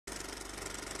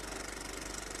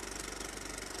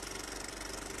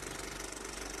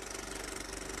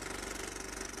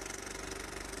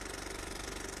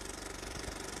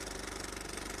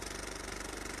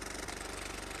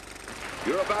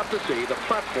You're about to see the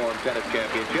Platform Tennis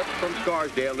Championship from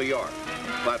Scarsdale, New York.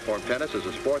 Platform tennis is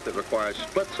a sport that requires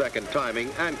split-second timing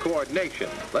and coordination.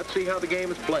 Let's see how the game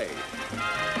is played.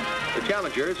 The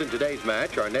challengers in today's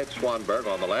match are Ned Swanberg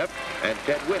on the left and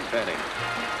Ted Winpenny.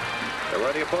 The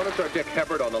worthy opponents are Dick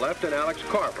Hebard on the left and Alex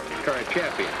Carver, current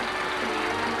champion.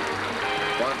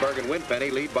 Swanberg and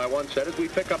Winpenny lead by 1 set as we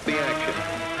pick up the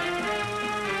action.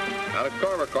 Alex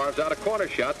Carver carves out a corner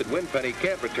shot that Winpenny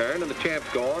can't return, and the champs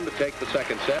go on to take the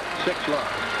second set, 6-love.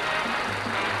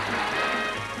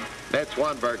 Ned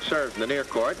Swanberg serves in the near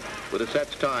court, with the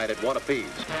sets tied at 1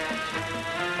 apiece.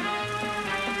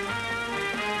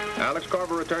 Alex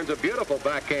Carver returns a beautiful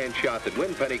backhand shot that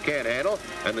Winpenny can't handle,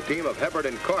 and the team of Hebard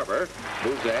and Carver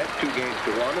moves ahead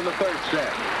 2-1 in the third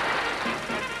set.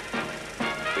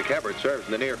 Dick Hebard serves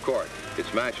in the near court. His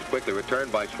smash is quickly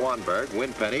returned by Swanberg,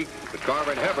 Winpenny, but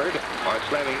Carver and Hebard are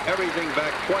slamming everything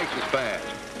back twice as fast.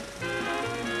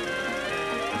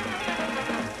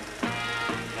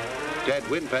 Ted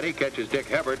Winpenny catches Dick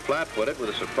Hebard flat-footed with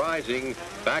a surprising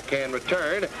backhand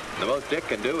return. The most Dick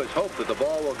can do is hope that the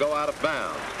ball will go out of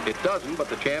bounds. It doesn't, but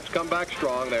the champs come back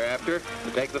strong thereafter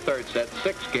to take the third set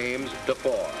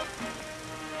 6-4.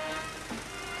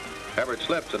 Hebard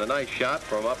slips in a nice shot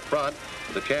from up front.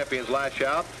 The champions lash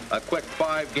out a quick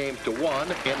 5-1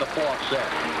 in the fourth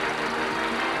set.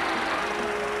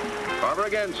 Carver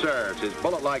again serves. His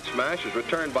bullet-like smash is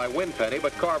returned by Winpenny,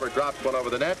 but Carver drops one over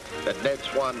the net that Ned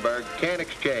Swanberg can't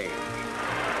exchange.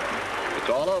 It's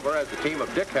all over as the team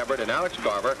of Dick Hebard and Alex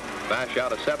Carver bash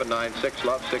out a 7-9,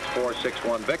 6-love, 6-4,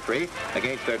 6-1 victory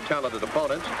against their talented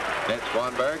opponents, Ned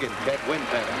Swanberg and Ted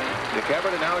Winpenny. Dick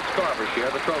Hebard and Alex Carver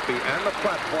share the trophy and the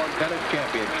Platform Tennis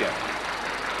Championship.